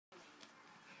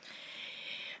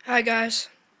Hi guys.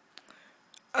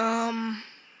 Um,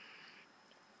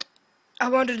 I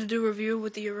wanted to do a review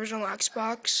with the original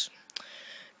Xbox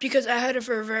because I had it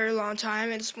for a very long time.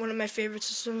 It's one of my favorite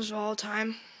systems of all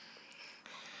time.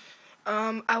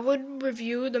 I would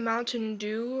review the Mountain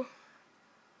Dew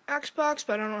Xbox,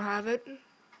 but I don't have it.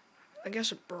 I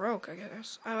guess it broke. I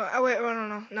guess. Wait. I don't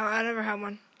know. No, I never had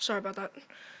one. Sorry about that.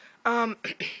 Um,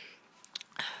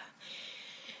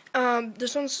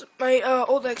 this one's my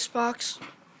old Xbox,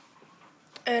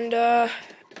 and I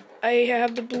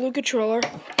have the blue controller,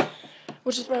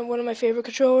 which is one of my favorite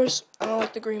controllers. I don't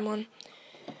like the green one.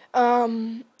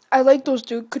 I like those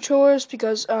Duke controllers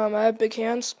because I have big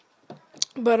hands,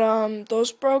 but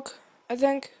those broke, I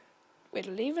think. Wait,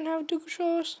 did they even have Duke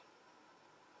controllers?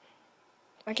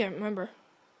 I can't remember.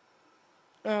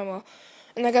 Oh well.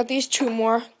 And I got these two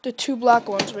more, the two black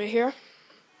ones right here.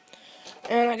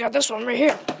 And I got this one right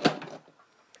here.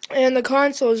 And the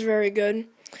console is very good.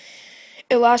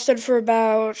 It lasted for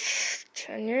about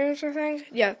 10 years, I think.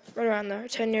 Yeah, right around there,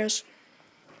 10 years.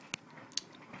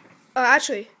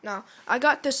 Actually, no. I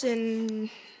got this in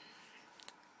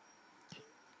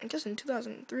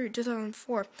 2003,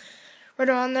 2004. Right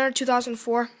around there,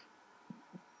 2004.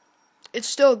 It's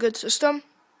still a good system.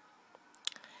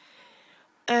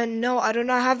 And no, I do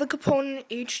not have the component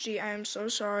HD. I am so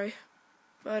sorry.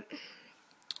 But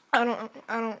I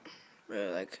don't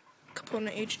really like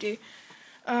component HD.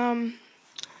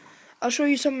 I'll show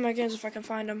you some of my games if I can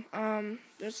find them.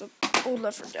 There's an old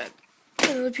Left 4 Dead.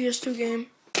 Another PS2 game.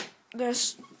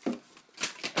 This.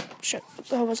 Shit, what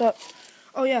the hell was that?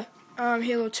 Oh yeah,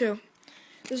 Halo 2.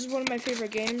 This is one of my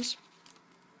favorite games.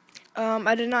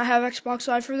 I did not have Xbox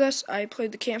Live for this. I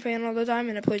played the campaign all the time,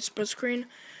 and I played split screen.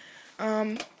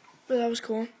 But that was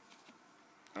cool.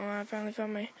 I finally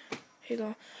found my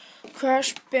Halo.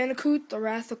 Crash Bandicoot: The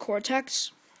Wrath of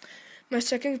Cortex. My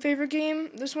second favorite game.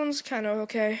 This one's kind of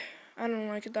okay. I don't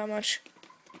like it that much.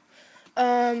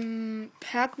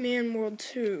 Pac-Man World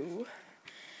 2.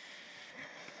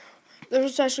 This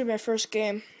was actually my first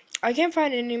game. I can't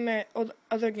find any of my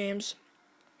other games.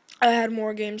 I had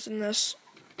more games than this.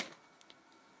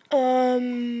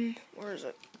 Where is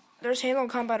it? There's Halo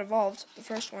Combat Evolved, the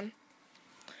first one.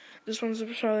 This one's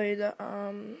probably the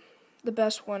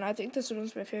best one. I think this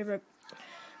one's my favorite.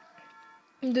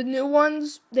 The new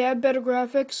ones, they have better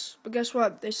graphics, but guess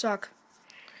what? They suck.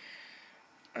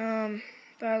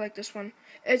 But I like this one.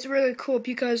 It's really cool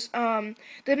because they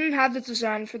didn't have the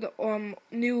design for the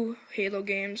new Halo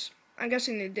games. I'm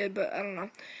guessing they did, but I don't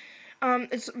know.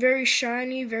 It's very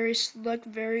shiny, very slick,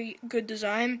 very good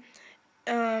design.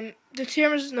 The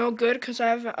camera is no good because I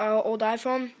have an old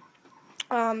iPhone.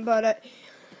 But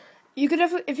you could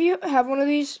definitely, if you have one of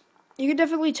these, you can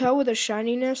definitely tell with the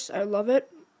shininess. I love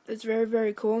it. It's very,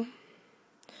 very cool.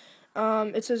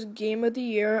 It says Game of the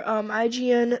Year,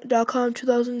 IGN.com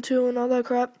 2002 and all that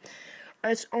crap.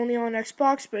 It's only on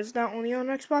Xbox, but it's not only on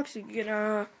Xbox. You can get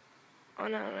on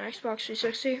an Xbox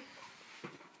 360.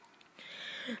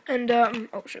 And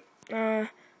oh shit,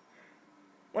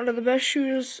 one of the best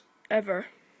shooters ever.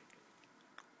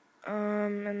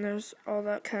 And there's all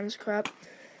that kind of crap.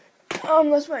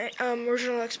 That's my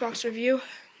original Xbox review.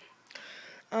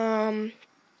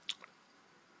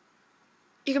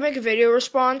 You can make a video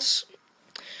response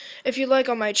if you like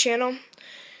on my channel.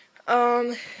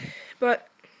 But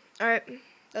alright,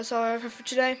 that's all I have for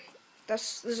today.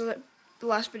 This is the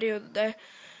last video of the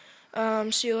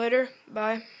day. See you later.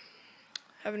 Bye.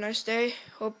 Have a nice day.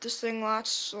 Hope this thing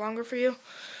lasts longer for you.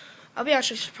 I'll be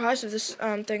actually surprised if this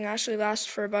thing actually lasts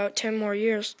for about 10 more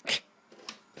years.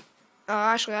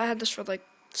 Actually, I had this for like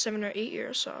 7 or 8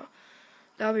 years, so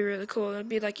that would be really cool. It'd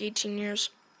be like 18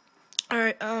 years.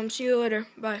 Alright, see you later.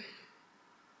 Bye.